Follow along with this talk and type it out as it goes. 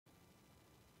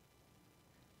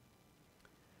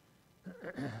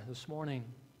This morning,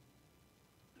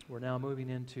 we're now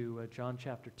moving into John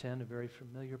chapter 10, a very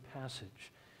familiar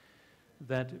passage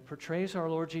that portrays our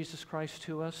Lord Jesus Christ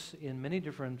to us in many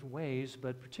different ways,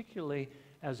 but particularly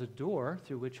as a door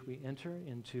through which we enter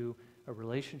into a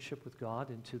relationship with God,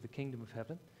 into the kingdom of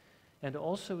heaven, and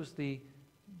also as the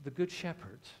good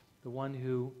shepherd, the one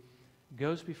who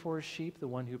goes before his sheep, the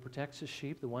one who protects his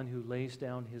sheep, the one who lays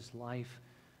down his life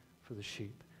for the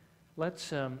sheep.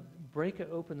 Let's break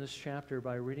open this chapter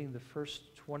by reading the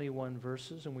first 21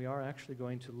 verses, and we are actually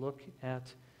going to look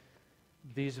at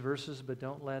these verses, but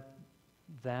don't let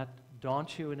that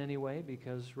daunt you in any way,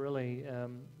 because really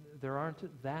there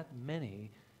aren't that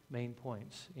many main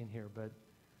points in here, but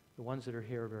the ones that are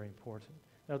here are very important.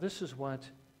 Now, this is what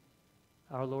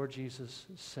our Lord Jesus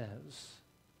says.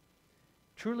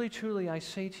 Truly, truly, I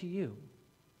say to you,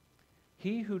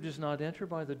 he who does not enter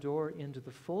by the door into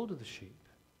the fold of the sheep,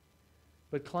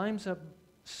 but climbs up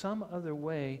some other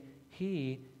way,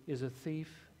 he is a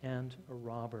thief and a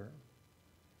robber.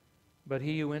 But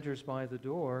he who enters by the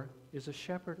door is a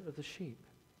shepherd of the sheep.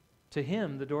 To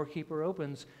him the doorkeeper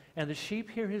opens, and the sheep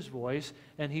hear his voice,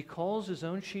 and he calls his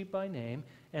own sheep by name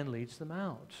and leads them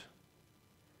out.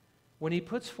 When he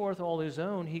puts forth all his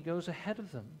own, he goes ahead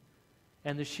of them,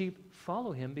 and the sheep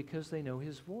follow him because they know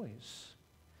his voice.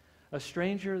 A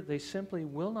stranger they simply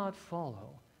will not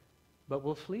follow, but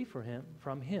will flee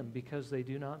from him because they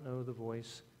do not know the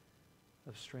voice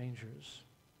of strangers.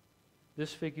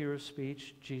 This figure of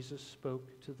speech Jesus spoke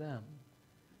to them,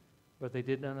 but they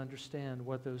did not understand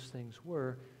what those things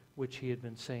were which he had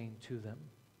been saying to them.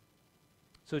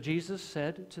 So Jesus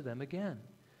said to them again,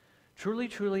 Truly,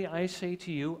 truly, I say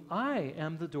to you, I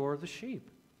am the door of the sheep.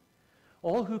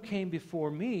 All who came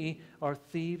before me are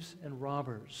thieves and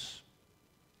robbers,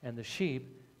 and the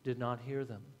sheep did not hear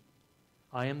them.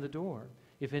 I am the door.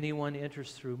 If anyone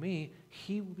enters through me,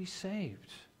 he will be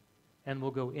saved, and will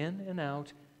go in and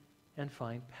out and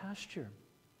find pasture.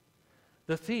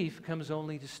 The thief comes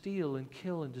only to steal and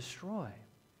kill and destroy.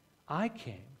 I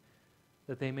came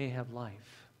that they may have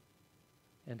life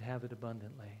and have it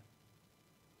abundantly.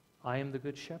 I am the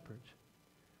good shepherd.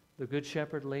 The good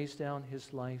shepherd lays down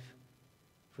his life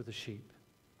for the sheep.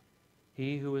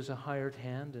 He who is a hired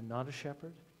hand and not a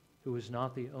shepherd, who is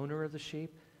not the owner of the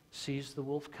sheep, sees the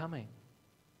wolf coming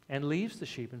and leaves the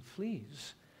sheep and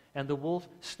flees, and the wolf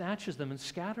snatches them and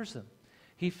scatters them.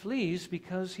 He flees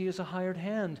because he is a hired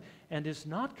hand and is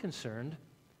not concerned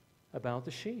about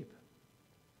the sheep.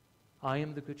 I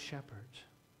am the good shepherd,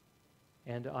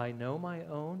 and I know my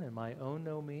own, and my own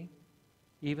know me,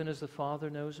 even as the Father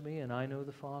knows me, and I know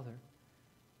the Father,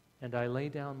 and I lay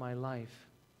down my life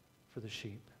for the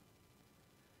sheep.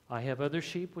 I have other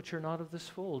sheep which are not of this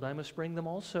fold. I must bring them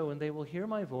also, and they will hear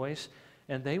my voice,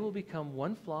 and they will become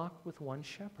one flock with one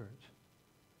shepherd.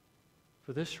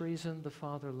 For this reason the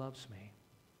Father loves me,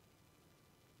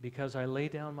 because I lay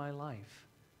down my life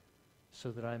so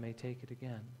that I may take it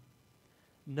again.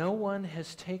 No one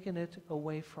has taken it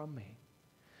away from me,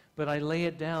 but I lay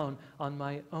it down on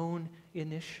my own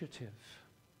initiative.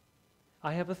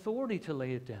 I have authority to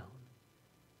lay it down,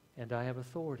 and I have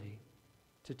authority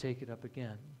to take it up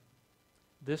again.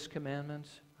 This commandment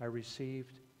I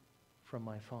received from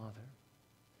my Father.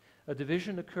 A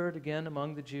division occurred again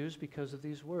among the Jews because of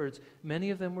these words.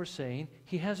 Many of them were saying,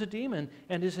 He has a demon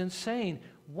and is insane.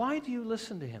 Why do you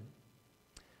listen to him?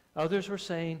 Others were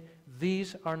saying,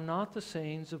 These are not the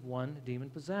sayings of one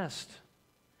demon-possessed.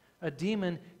 A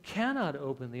demon cannot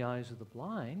open the eyes of the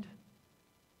blind,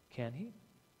 can he?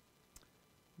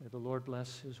 May the Lord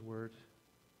bless his word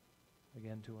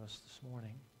again to us this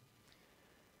morning.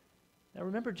 Now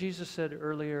remember, Jesus said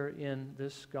earlier in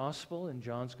this gospel, in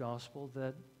John's gospel,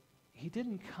 that he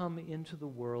didn't come into the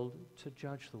world to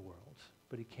judge the world,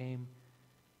 but he came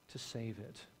to save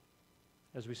it.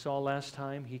 As we saw last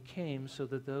time, he came so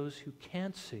that those who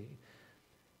can't see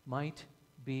might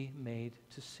be made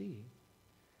to see.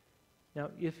 Now,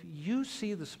 if you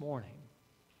see this morning,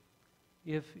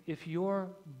 if your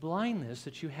blindness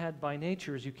that you had by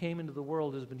nature as you came into the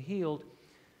world has been healed,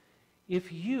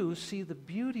 if you see the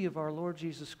beauty of our Lord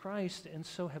Jesus Christ and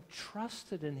so have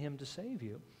trusted in him to save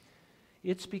you,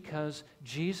 it's because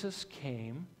Jesus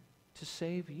came to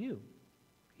save you.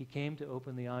 He came to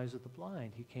open the eyes of the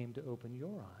blind. He came to open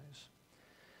your eyes.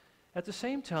 At the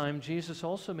same time, Jesus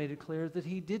also made it clear that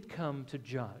he did come to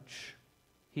judge.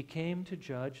 He came to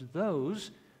judge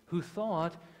those who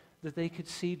thought that they could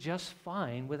see just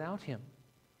fine without him.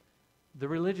 The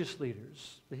religious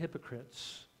leaders, the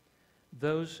hypocrites,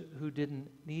 those who didn't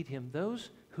need him,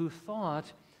 those who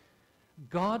thought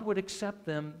God would accept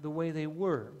them the way they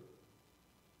were,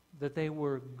 that they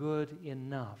were good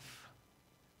enough.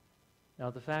 Now,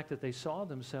 the fact that they saw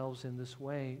themselves in this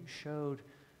way showed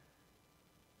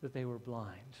that they were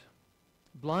blind.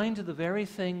 Blind to the very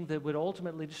thing that would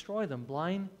ultimately destroy them,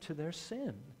 blind to their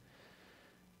sin.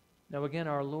 Now again,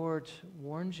 our Lord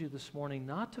warns you this morning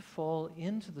not to fall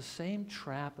into the same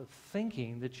trap of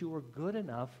thinking that you are good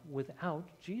enough without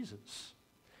Jesus,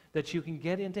 that you can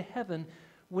get into heaven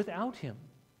without Him.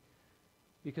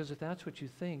 Because if that's what you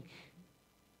think,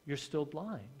 you're still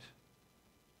blind.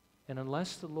 And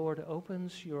unless the Lord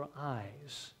opens your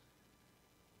eyes,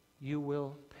 you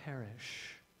will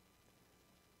perish.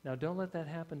 Now, don't let that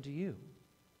happen to you.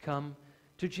 Come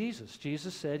to Jesus.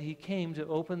 Jesus said He came to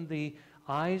open the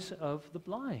eyes of the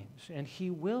blind, and He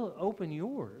will open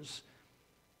yours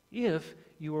if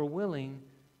you are willing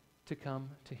to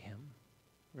come to Him.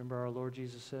 Remember, our Lord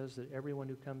Jesus says that everyone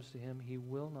who comes to Him, He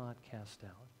will not cast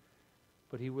out,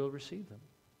 but He will receive them.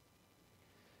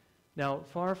 Now,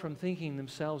 far from thinking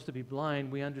themselves to be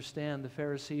blind, we understand the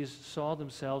Pharisees saw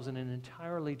themselves in an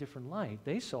entirely different light.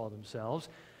 They saw themselves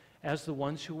as the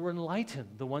ones who were enlightened,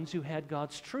 the ones who had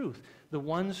God's truth, the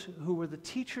ones who were the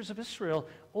teachers of Israel,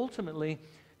 ultimately,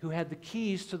 who had the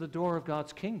keys to the door of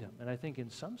God's kingdom. And I think in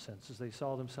some senses they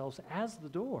saw themselves as the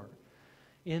door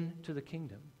into the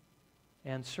kingdom,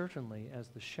 and certainly as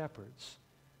the shepherds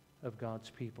of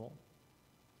God's people.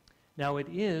 Now, it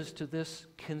is to this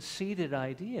conceited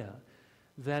idea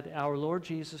that our Lord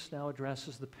Jesus now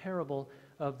addresses the parable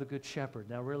of the Good Shepherd.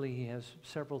 Now, really, He has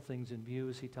several things in view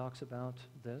as He talks about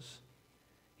this.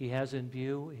 He has in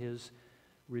view His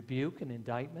rebuke and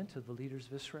indictment of the leaders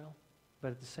of Israel,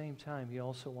 but at the same time, He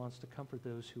also wants to comfort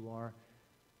those who are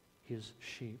His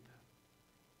sheep.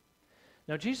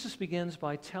 Now, Jesus begins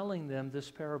by telling them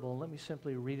this parable. Let me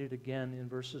simply read it again in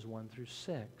verses 1 through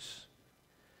 6.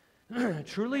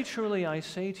 Truly, truly, I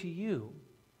say to you,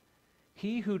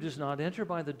 he who does not enter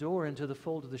by the door into the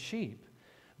fold of the sheep,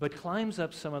 but climbs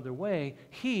up some other way,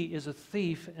 he is a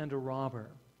thief and a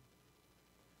robber.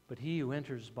 But he who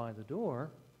enters by the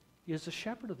door is the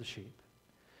shepherd of the sheep.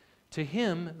 To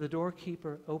him the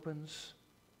doorkeeper opens,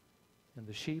 and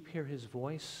the sheep hear his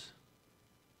voice,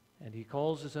 and he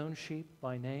calls his own sheep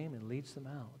by name and leads them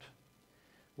out.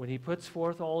 When he puts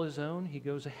forth all his own, he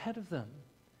goes ahead of them,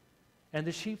 and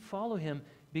the sheep follow him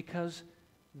because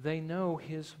they know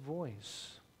his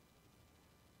voice.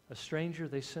 A stranger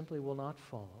they simply will not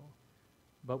follow,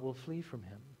 but will flee from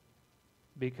him,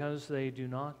 because they do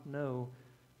not know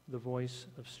the voice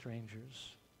of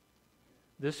strangers.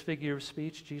 This figure of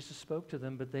speech Jesus spoke to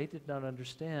them, but they did not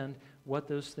understand what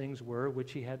those things were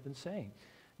which He had been saying.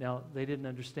 Now, they didn't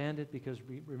understand it because,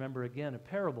 remember again, a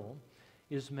parable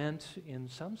is meant in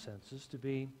some senses to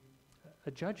be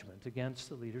a judgment against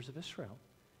the leaders of Israel.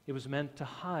 It was meant to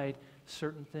hide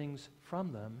certain things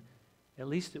from them. At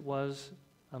least it was,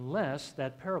 unless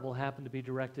that parable happened to be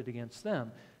directed against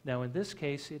them. Now, in this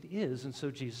case, it is, and so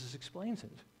Jesus explains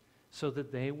it, so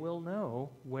that they will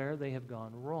know where they have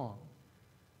gone wrong.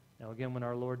 Now, again, when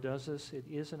our Lord does this, it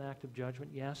is an act of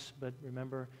judgment, yes, but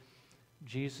remember,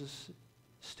 Jesus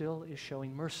still is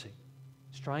showing mercy.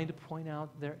 He's trying to point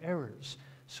out their errors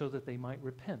so that they might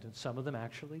repent, and some of them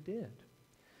actually did.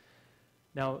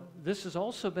 Now, this is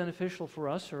also beneficial for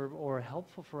us or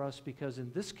helpful for us because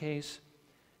in this case,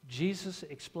 Jesus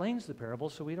explains the parable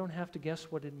so we don't have to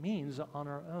guess what it means on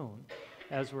our own,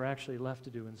 as we're actually left to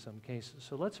do in some cases.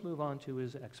 So let's move on to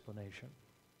His explanation.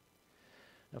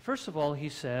 Now, first of all, He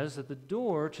says that the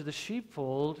door to the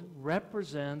sheepfold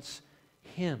represents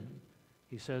Him.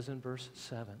 He says in verse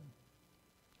 7,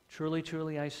 Truly,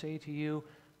 truly, I say to you,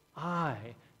 I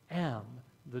am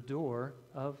the door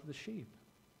of the sheep.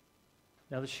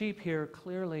 Now, the sheep here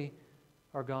clearly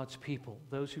are God's people,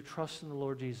 those who trust in the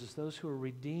Lord Jesus, those who are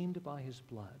redeemed by His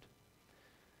blood.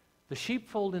 The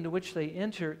sheepfold into which they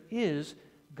enter is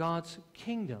God's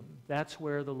kingdom. That's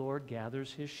where the Lord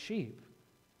gathers His sheep.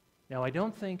 Now, I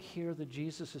don't think here that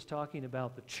Jesus is talking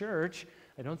about the church.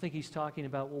 I don't think He's talking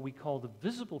about what we call the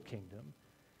visible kingdom.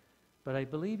 But I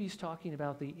believe He's talking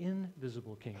about the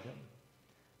invisible kingdom.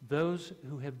 Those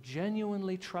who have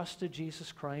genuinely trusted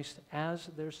Jesus Christ as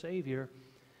their Savior,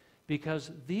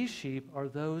 because these sheep are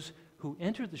those who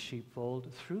enter the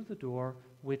sheepfold through the door,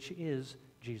 which is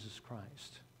Jesus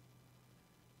Christ.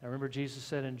 Now remember, Jesus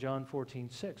said in John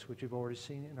 14:6, which you've already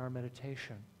seen in our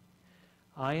meditation,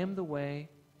 I am the way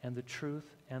and the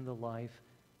truth and the life.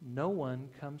 No one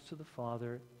comes to the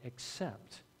Father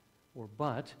except, or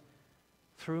but,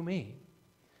 through me.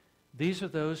 These are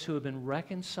those who have been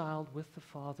reconciled with the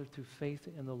Father through faith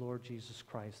in the Lord Jesus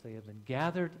Christ. They have been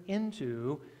gathered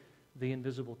into the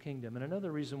invisible kingdom. And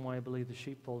another reason why I believe the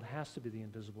sheepfold has to be the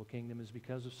invisible kingdom is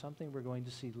because of something we're going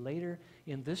to see later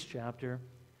in this chapter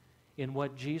in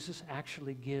what Jesus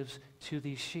actually gives to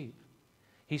these sheep.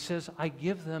 He says, I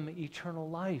give them eternal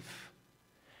life,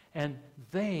 and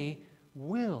they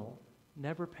will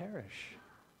never perish.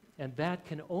 And that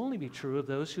can only be true of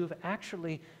those who have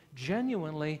actually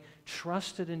genuinely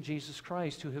trusted in Jesus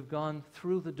Christ, who have gone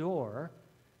through the door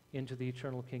into the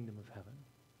eternal kingdom of heaven.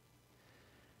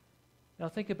 Now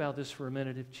think about this for a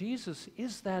minute. If Jesus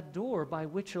is that door by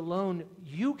which alone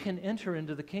you can enter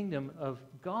into the kingdom of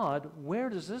God, where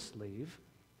does this leave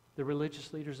the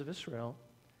religious leaders of Israel?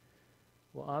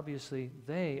 Well, obviously,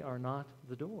 they are not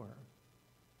the door.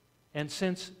 And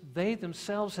since they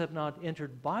themselves have not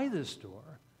entered by this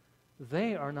door,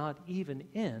 they are not even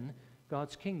in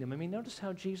God's kingdom. I mean, notice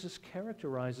how Jesus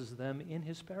characterizes them in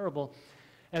his parable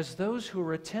as those who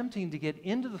are attempting to get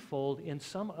into the fold in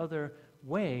some other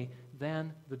way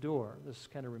than the door. This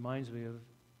kind of reminds me of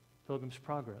Pilgrim's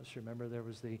Progress. Remember, there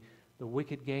was the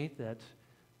wicket gate that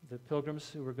the pilgrims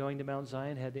who were going to Mount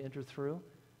Zion had to enter through,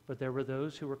 but there were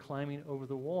those who were climbing over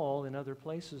the wall in other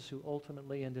places who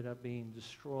ultimately ended up being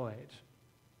destroyed.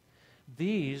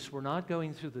 These were not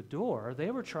going through the door.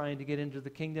 They were trying to get into the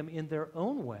kingdom in their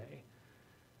own way.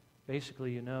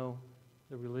 Basically, you know,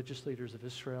 the religious leaders of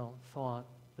Israel thought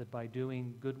that by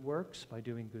doing good works, by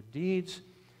doing good deeds,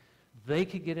 they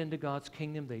could get into God's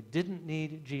kingdom. They didn't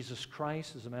need Jesus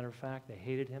Christ. As a matter of fact, they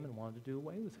hated him and wanted to do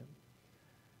away with him.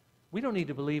 We don't need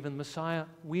to believe in the Messiah.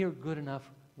 We are good enough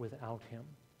without him.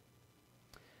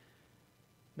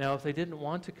 Now, if they didn't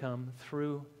want to come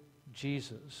through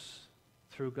Jesus,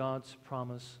 through God's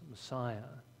promised Messiah,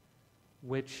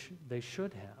 which they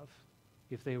should have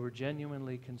if they were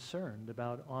genuinely concerned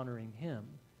about honoring him,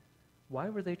 why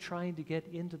were they trying to get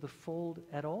into the fold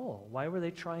at all? Why were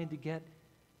they trying to get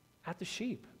at the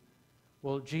sheep?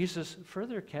 Well, Jesus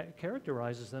further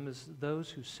characterizes them as those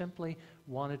who simply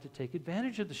wanted to take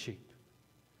advantage of the sheep.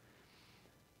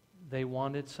 They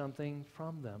wanted something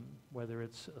from them, whether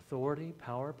it's authority,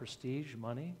 power, prestige,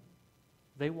 money.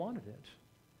 They wanted it.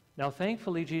 Now,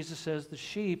 thankfully, Jesus says the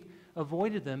sheep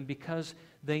avoided them because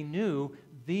they knew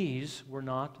these were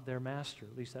not their master.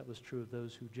 At least that was true of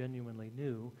those who genuinely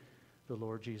knew the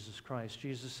Lord Jesus Christ.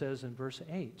 Jesus says in verse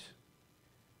 8,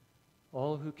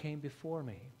 all who came before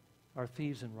me are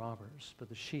thieves and robbers, but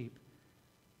the sheep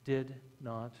did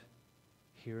not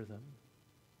hear them.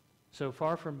 So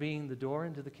far from being the door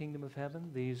into the kingdom of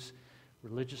heaven, these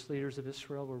religious leaders of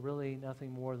Israel were really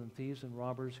nothing more than thieves and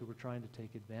robbers who were trying to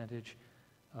take advantage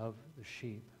of the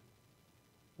sheep.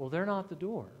 Well, they're not the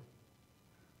door.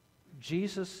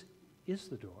 Jesus is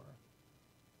the door.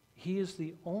 He is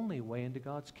the only way into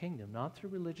God's kingdom, not through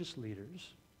religious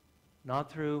leaders,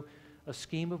 not through a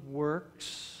scheme of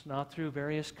works, not through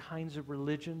various kinds of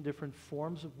religion, different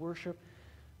forms of worship,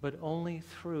 but only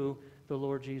through the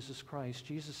Lord Jesus Christ.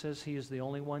 Jesus says he is the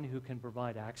only one who can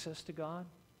provide access to God,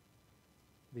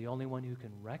 the only one who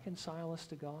can reconcile us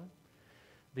to God,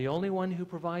 the only one who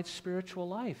provides spiritual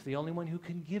life, the only one who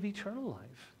can give eternal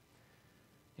life.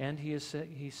 And he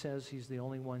says he's the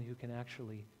only one who can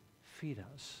actually feed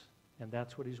us, and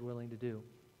that's what he's willing to do.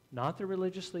 Not the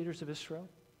religious leaders of Israel.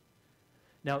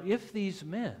 Now, if these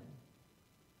men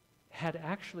had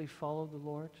actually followed the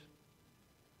Lord,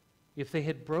 if they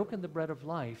had broken the bread of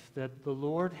life that the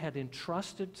Lord had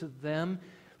entrusted to them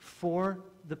for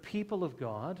the people of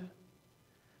God,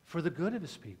 for the good of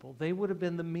his people, they would have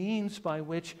been the means by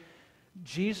which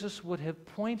Jesus would have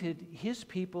pointed his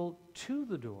people to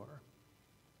the door.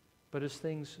 But as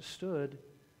things stood,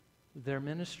 their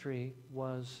ministry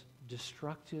was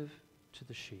destructive to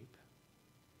the sheep.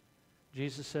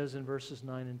 Jesus says in verses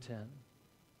 9 and 10,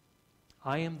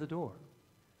 I am the door.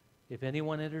 If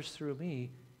anyone enters through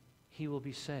me, he will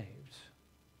be saved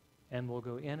and will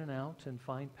go in and out and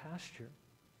find pasture.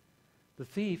 The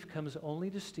thief comes only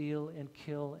to steal and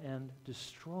kill and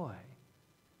destroy.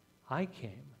 I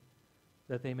came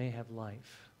that they may have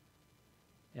life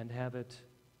and have it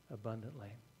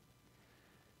abundantly.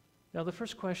 Now, the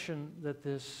first question that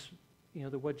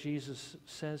that what Jesus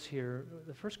says here,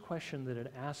 the first question that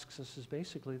it asks us is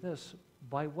basically this: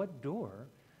 by what door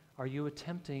are you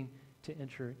attempting to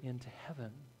enter into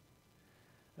heaven?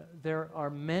 There are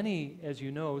many, as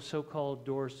you know, so-called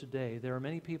doors today. There are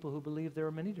many people who believe there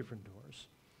are many different doors.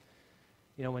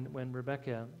 You know, when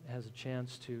Rebecca has a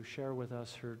chance to share with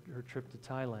us her trip to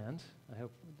Thailand, I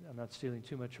hope I'm not stealing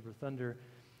too much of her thunder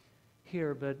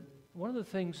here, but one of the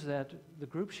things that the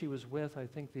group she was with, I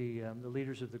think the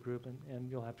leaders of the group, and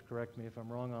you'll have to correct me if I'm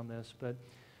wrong on this, but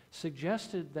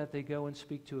suggested that they go and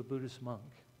speak to a Buddhist monk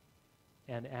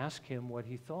and ask him what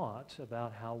he thought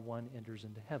about how one enters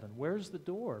into heaven. Where's the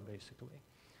door, basically?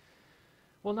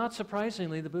 Well, not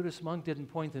surprisingly, the Buddhist monk didn't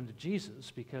point them to Jesus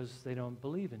because they don't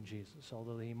believe in Jesus,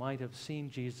 although he might have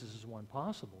seen Jesus as one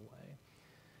possible way.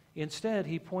 Instead,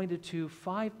 he pointed to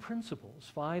 5 principles,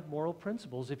 5 moral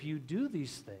principles. If you do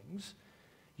these things,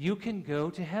 you can go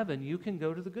to heaven. You can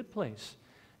go to the good place.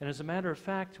 And as a matter of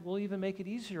fact, we'll even make it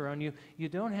easier on you. You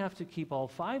don't have to keep all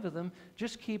 5 of them.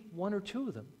 Just keep 1 or 2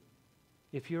 of them.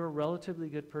 If you're a relatively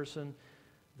good person,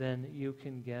 then you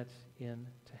can get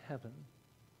into heaven.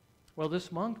 Well,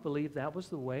 this monk believed that was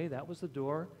the way, that was the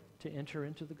door to enter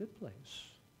into the good place.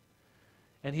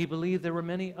 And he believed there were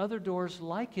many other doors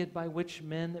like it by which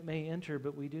men may enter,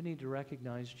 but we do need to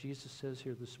recognize, Jesus says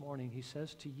here this morning, he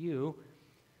says to you,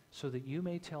 so that you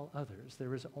may tell others,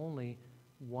 there is only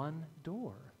one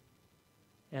door,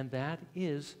 and that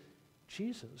is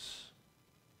Jesus.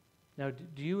 Now,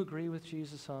 do you agree with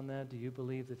Jesus on that? Do you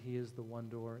believe that he is the one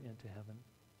door into heaven?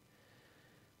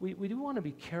 We do want to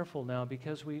be careful now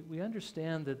because we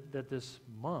understand that this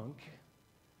monk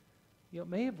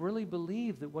may have really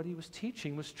believed that what he was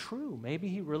teaching was true. Maybe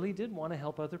he really did want to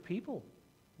help other people.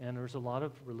 And there's a lot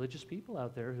of religious people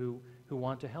out there who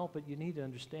want to help, but you need to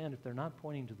understand if they're not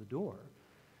pointing to the door,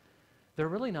 they're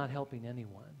really not helping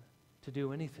anyone to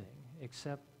do anything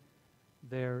except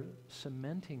they're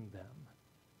cementing them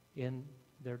in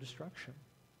their destruction.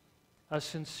 A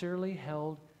sincerely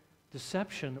held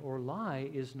deception or lie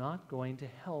is not going to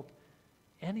help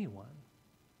anyone.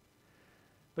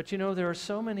 But there are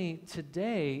so many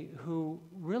today who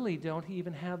really don't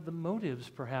even have the motives,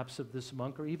 perhaps, of this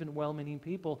monk or even well-meaning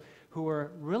people who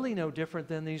are really no different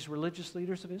than these religious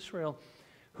leaders of Israel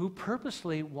who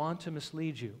purposely want to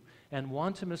mislead you and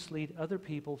want to mislead other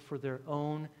people for their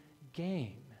own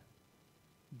gain.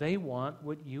 They want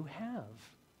what you have.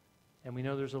 And we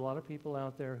know there's a lot of people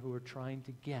out there who are trying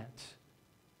to get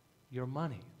your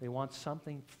money. They want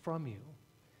something from you.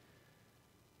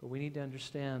 But we need to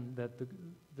understand that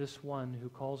this one who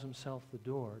calls himself the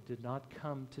door did not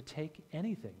come to take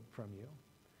anything from you.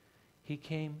 He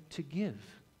came to give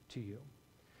to you.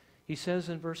 He says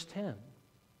in verse 10,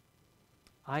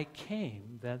 I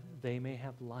came that they may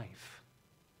have life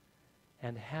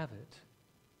and have it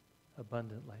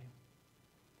abundantly.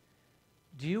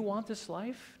 Do you want this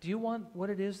life? Do you want what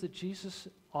it is that Jesus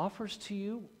offers to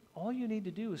you? All you need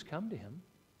to do is come to him.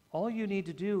 All you need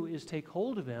to do is take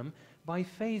hold of him by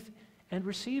faith and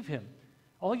receive him.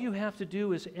 All you have to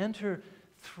do is enter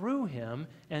through him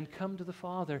and come to the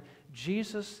Father.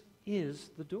 Jesus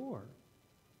is the door.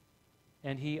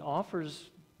 And he offers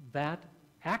that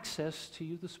access to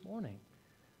you this morning.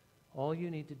 All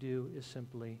you need to do is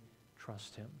simply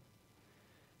trust him.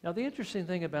 Now, the interesting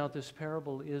thing about this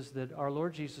parable is that our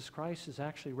Lord Jesus Christ is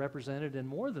actually represented in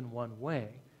more than one way.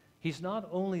 He's not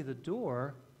only the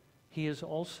door, he is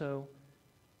also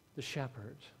the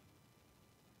shepherd.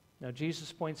 Now,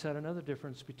 Jesus points out another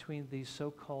difference between these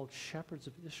so-called shepherds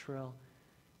of Israel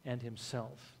and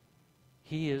himself.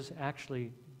 He is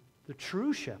actually the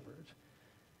true shepherd,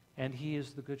 and he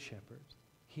is the good shepherd.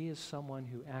 He is someone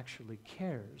who actually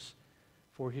cares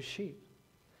for his sheep.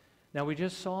 Now, we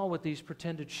just saw what these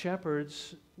pretended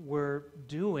shepherds were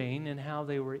doing and how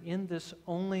they were in this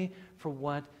only for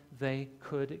what they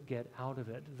could get out of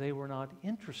it. They were not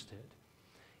interested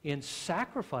in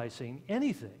sacrificing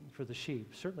anything for the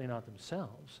sheep, certainly not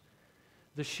themselves.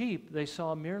 The sheep they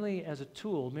saw merely as a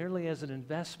tool, merely as an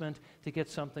investment to get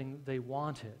something they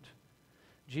wanted.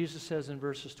 Jesus says in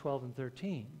verses 12 and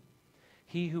 13,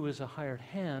 he who is a hired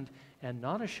hand and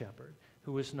not a shepherd,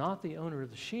 who is not the owner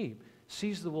of the sheep,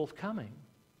 sees the wolf coming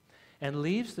and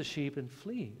leaves the sheep and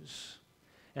flees.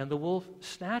 And the wolf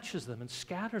snatches them and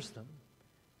scatters them.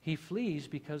 He flees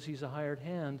because he's a hired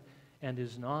hand and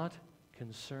is not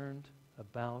concerned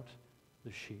about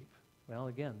the sheep. Well,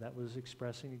 again, that was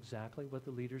expressing exactly what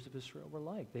the leaders of Israel were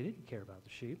like. They didn't care about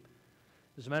the sheep.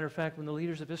 As a matter of fact, when the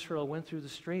leaders of Israel went through the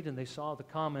street and they saw the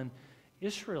common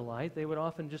Israelite, they would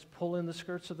often just pull in the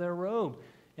skirts of their robe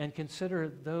and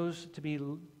consider those to be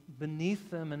beneath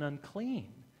them and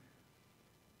unclean.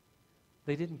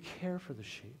 They didn't care for the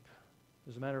sheep.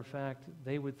 As a matter of fact,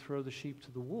 they would throw the sheep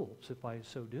to the wolves if by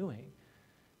so doing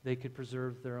they could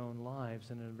preserve their own lives.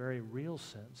 And in a very real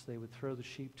sense, they would throw the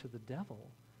sheep to the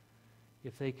devil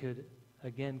if they could,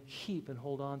 again, keep and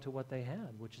hold on to what they had,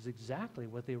 which is exactly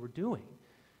what they were doing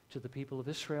to the people of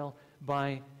Israel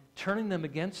by turning them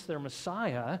against their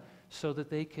Messiah so that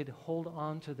they could hold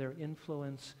on to their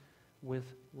influence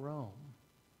with Rome,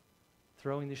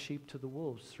 throwing the sheep to the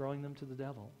wolves, throwing them to the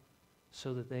devil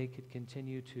so that they could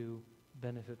continue to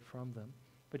benefit from them.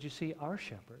 But you see, our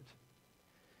shepherd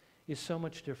is so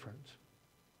much different.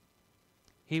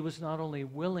 He was not only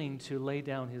willing to lay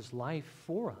down his life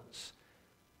for us,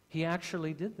 He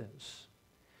actually did this.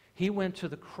 He went to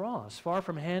the cross. Far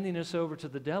from handing us over to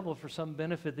the devil for some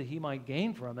benefit that he might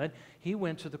gain from it, he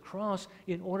went to the cross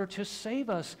in order to save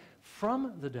us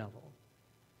from the devil,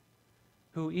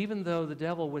 who, even though the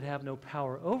devil would have no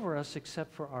power over us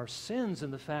except for our sins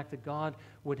and the fact that God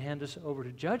would hand us over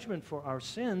to judgment for our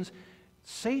sins,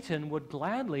 Satan would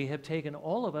gladly have taken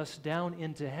all of us down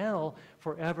into hell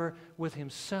forever with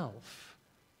himself.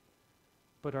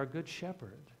 But our good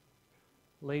shepherd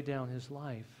laid down his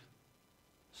life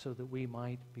so that we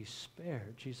might be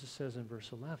spared. Jesus says in verse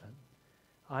 11,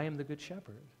 I am the good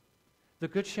shepherd. The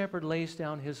good shepherd lays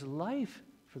down his life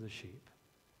for the sheep.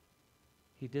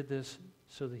 He did this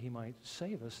so that he might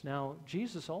save us. Now,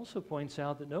 Jesus also points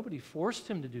out that nobody forced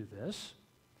him to do this.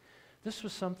 This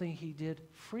was something he did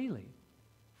freely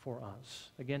for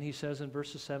us. Again, he says in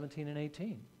verses 17 and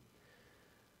 18,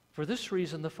 for this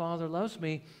reason the Father loves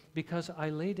me, because I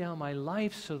lay down my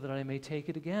life so that I may take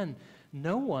it again.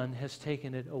 No one has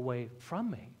taken it away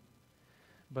from me,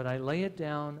 but I lay it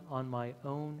down on my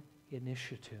own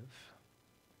initiative.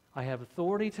 I have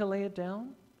authority to lay it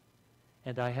down,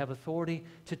 and I have authority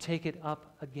to take it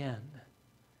up again.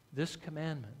 This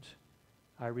commandment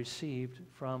I received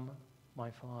from my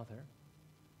Father.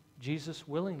 Jesus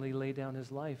willingly laid down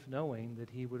his life knowing that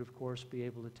he would, of course, be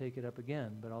able to take it up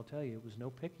again. But I'll tell you, it was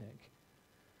no picnic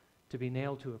to be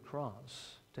nailed to a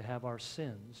cross, to have our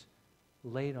sins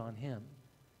laid on him,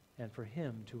 and for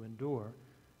him to endure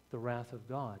the wrath of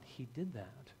God. He did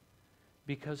that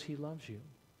because he loves you.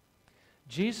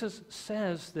 Jesus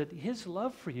says that his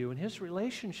love for you and his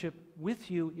relationship with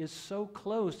you is so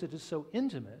close, it is so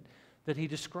intimate, that he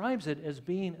describes it as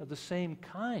being of the same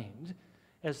kind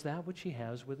as that which he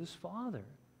has with his Father.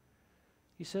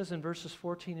 He says in verses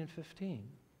 14 and 15,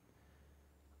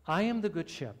 I am the good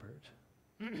shepherd,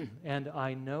 and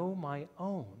I know my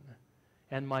own,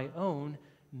 and my own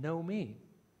know me,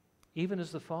 even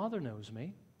as the Father knows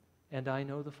me, and I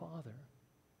know the Father,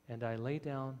 and I lay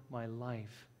down my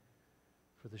life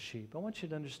for the sheep. I want you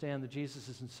to understand that Jesus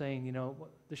isn't saying, you know,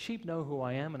 the sheep know who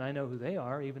I am, and I know who they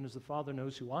are, even as the Father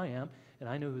knows who I am, and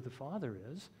I know who the Father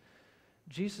is.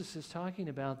 Jesus is talking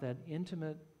about that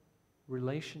intimate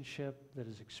relationship that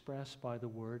is expressed by the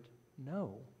word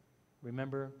know.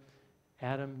 Remember,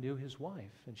 Adam knew his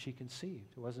wife, and she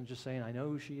conceived. It wasn't just saying, I know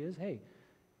who she is. Hey,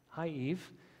 hi,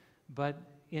 Eve. But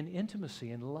in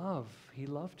intimacy and love, he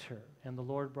loved her, and the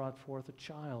Lord brought forth a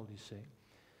child, you see.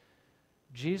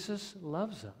 Jesus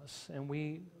loves us, and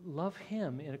we love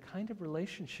him in a kind of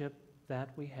relationship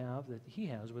that we have, that he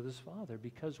has with his Father,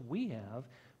 because we have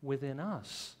within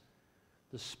us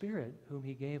the Spirit whom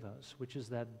he gave us, which is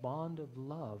that bond of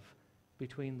love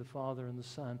between the Father and the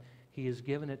Son. He has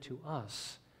given it to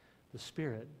us, the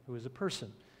Spirit, who is a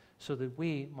person, so that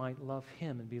we might love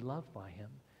him and be loved by him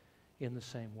in the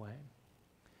same way.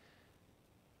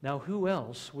 Now, who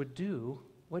else would do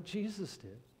what Jesus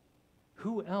did?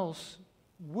 Who else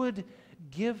would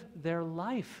give their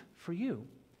life for you?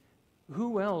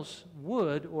 Who else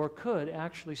would or could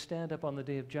actually stand up on the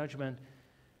day of judgment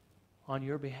on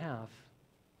your behalf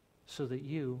so that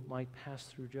you might pass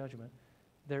through judgment?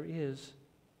 There is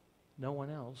no one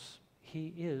else.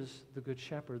 He is the Good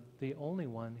Shepherd, the only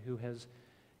one who has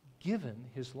given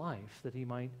his life that he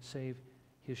might save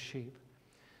his sheep.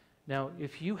 Now,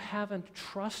 if you haven't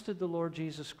trusted the Lord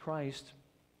Jesus Christ,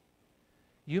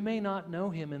 you may not know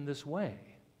him in this way,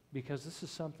 because this is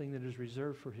something that is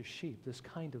reserved for his sheep, this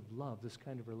kind of love, this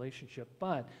kind of relationship.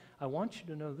 But I want you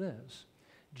to know this.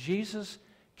 Jesus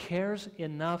cares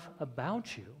enough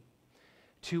about you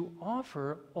to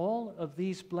offer all of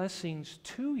these blessings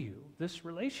to you, this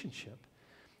relationship,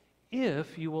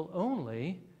 if you will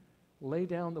only lay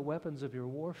down the weapons of your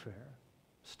warfare,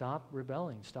 stop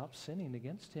rebelling, stop sinning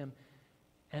against him,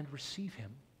 and receive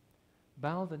him.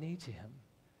 Bow the knee to him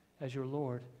as your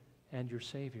Lord and your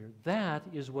Savior. That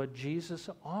is what Jesus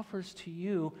offers to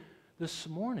you this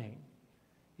morning,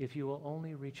 if you will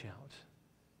only reach out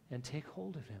and take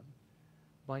hold of him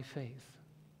by faith.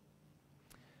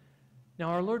 Now,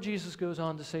 our Lord Jesus goes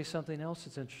on to say something else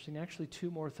that's interesting, actually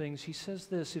two more things. He says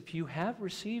this, if you have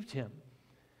received him,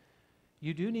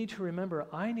 you do need to remember,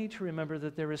 I need to remember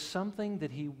that there is something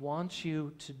that he wants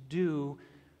you to do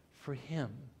for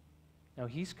him. Now,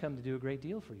 he's come to do a great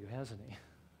deal for you, hasn't he?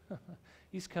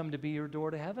 He's come to be your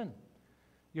door to heaven,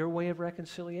 your way of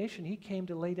reconciliation. He came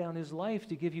to lay down his life,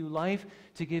 to give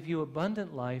you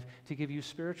abundant life, to give you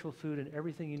spiritual food and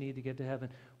everything you need to get to heaven.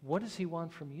 What does he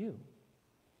want from you?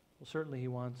 Well, certainly he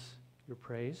wants your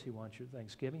praise. He wants your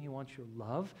thanksgiving. He wants your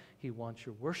love. He wants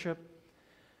your worship.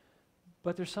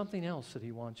 But there's something else that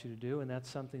he wants you to do, and that's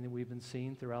something that we've been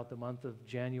seeing throughout the month of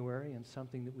January and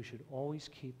something that we should always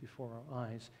keep before our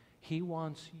eyes. He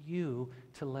wants you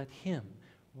to let him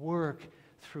work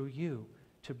through you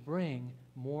to bring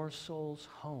more souls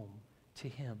home to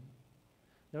him.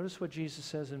 Notice what Jesus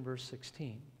says in verse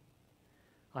 16.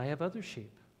 I have other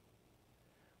sheep,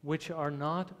 which are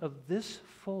not of this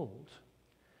fold.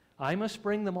 I must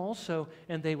bring them also,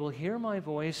 and they will hear my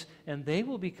voice, and they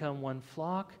will become one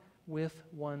flock with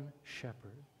one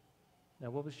shepherd. Now,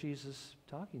 what was Jesus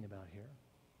talking about here?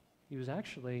 He was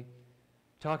actually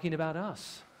talking about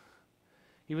us.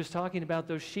 He was talking about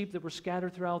those sheep that were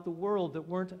scattered throughout the world that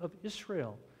weren't of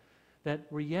Israel,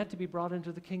 that were yet to be brought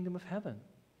into the kingdom of heaven.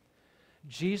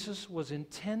 Jesus was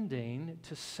intending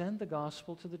to send the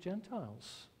gospel to the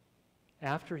Gentiles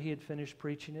after he had finished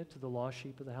preaching it to the lost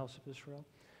sheep of the house of Israel.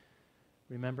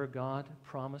 Remember, God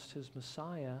promised his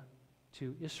Messiah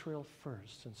to Israel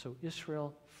first. And so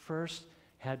Israel first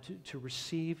had to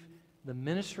receive the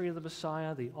ministry of the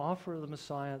Messiah, the offer of the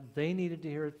Messiah. They needed to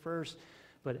hear it first.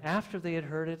 But after they had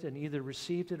heard it and either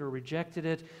received it or rejected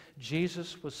it,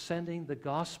 Jesus was sending the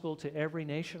gospel to every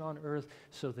nation on earth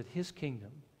so that his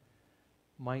kingdom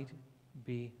might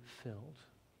be filled.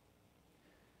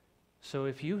 So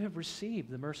if you have received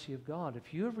the mercy of God,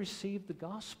 if you have received the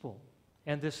gospel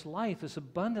and this life, this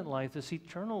abundant life, this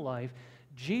eternal life,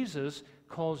 Jesus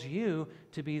calls you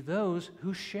to be those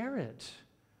who share it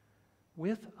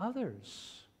with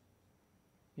others.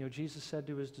 You know, Jesus said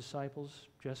to his disciples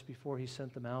just before he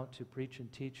sent them out to preach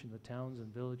and teach in the towns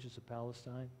and villages of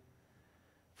Palestine,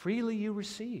 freely you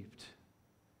received,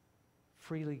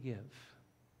 freely give.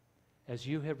 As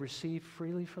you have received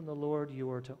freely from the Lord, you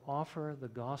are to offer the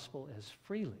gospel as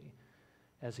freely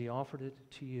as he offered it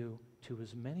to you, to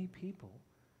as many people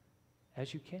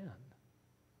as you can.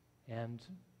 And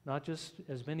not just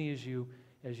as many as you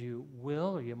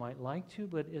will or you might like to,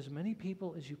 but as many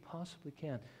people as you possibly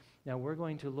can. Now, we're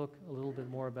going to look a little bit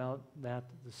more about that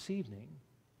this evening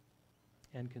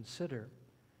and consider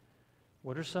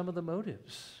what are some of the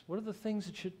motives? What are the things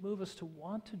that should move us to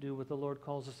want to do what the Lord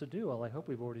calls us to do? Well, I hope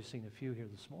we've already seen a few here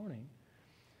this morning.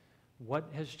 What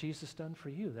has Jesus done for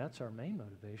you? That's our main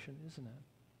motivation, isn't it?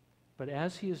 But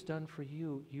as he has done for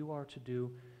you, you are to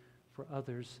do for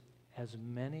others as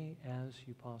many as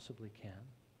you possibly can.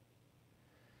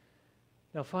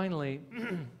 Now, finally,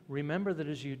 remember that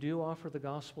as you do offer the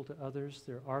gospel to others,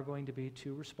 there are going to be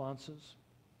two responses.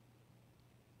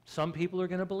 Some people are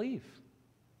going to believe,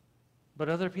 but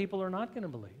other people are not going to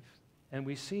believe. And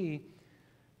we see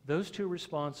those two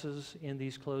responses in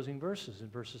these closing verses, in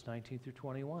verses 19 through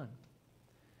 21.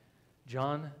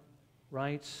 John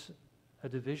writes, a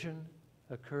division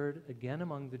occurred again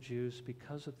among the Jews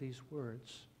because of these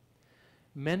words.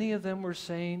 Many of them were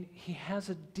saying, he has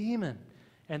a demon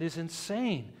and is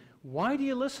insane. Why do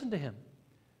you listen to him?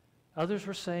 Others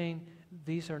were saying,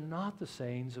 these are not the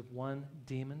sayings of one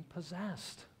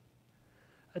demon-possessed.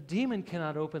 A demon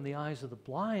cannot open the eyes of the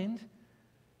blind,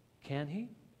 can he?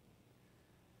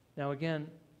 Now again,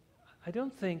 I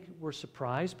don't think we're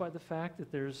surprised by the fact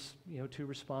that there's, two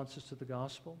responses to the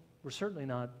gospel. We're certainly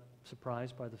not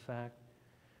surprised by the fact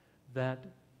that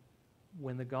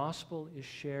when the gospel is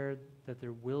shared, that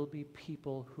there will be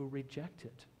people who reject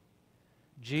it.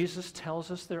 Jesus tells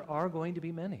us there are going to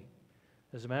be many.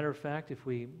 As a matter of fact, if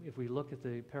we look at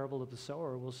the parable of the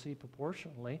sower, we'll see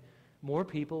proportionally more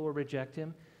people will reject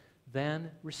him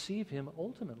than receive him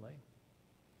ultimately.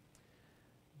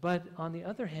 But on the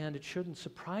other hand, it shouldn't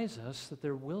surprise us that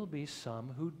there will be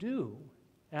some who do.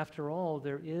 After all,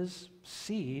 there is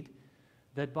seed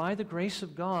that by the grace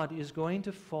of God is going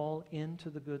to fall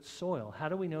into the good soil. How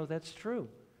do we know that's true?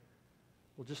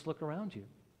 Well, just look around you.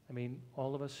 I mean,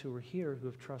 all of us who are here who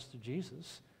have trusted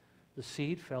Jesus, the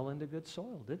seed fell into good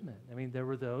soil, didn't it? I mean, there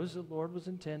were those the Lord was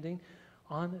intending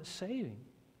on saving.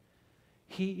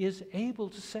 He is able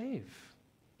to save.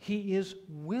 He is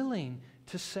willing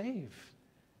to save.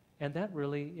 And that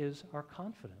really is our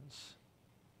confidence,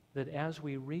 that as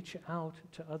we reach out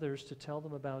to others to tell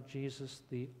them about Jesus,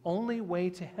 the only way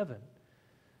to heaven,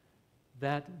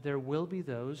 that there will be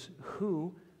those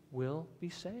who will be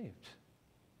saved.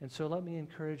 And so let me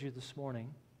encourage you this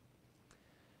morning,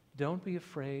 don't be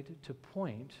afraid to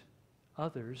point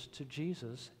others to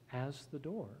Jesus as the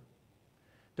door.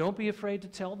 Don't be afraid to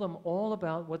tell them all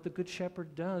about what the Good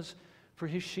Shepherd does for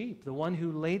his sheep, the one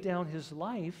who laid down his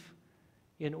life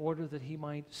in order that he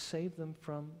might save them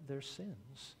from their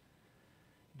sins.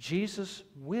 Jesus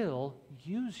will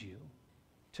use you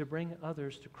to bring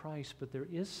others to Christ, but there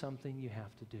is something you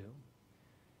have to do.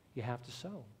 You have to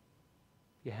sow.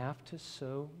 You have to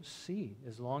sow seed.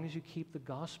 As long as you keep the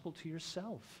gospel to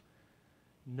yourself,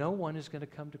 no one is going to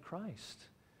come to Christ.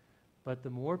 But the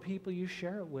more people you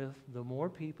share it with, the more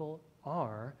people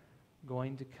are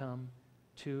going to come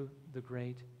to the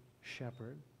great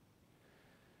shepherd.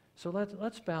 So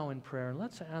let's bow in prayer and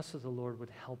let's ask that the Lord would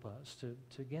help us to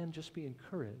again just be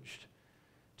encouraged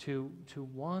to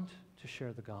want to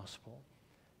share the gospel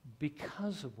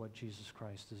because of what Jesus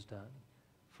Christ has done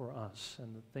for us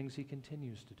and the things he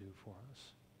continues to do for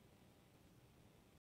us.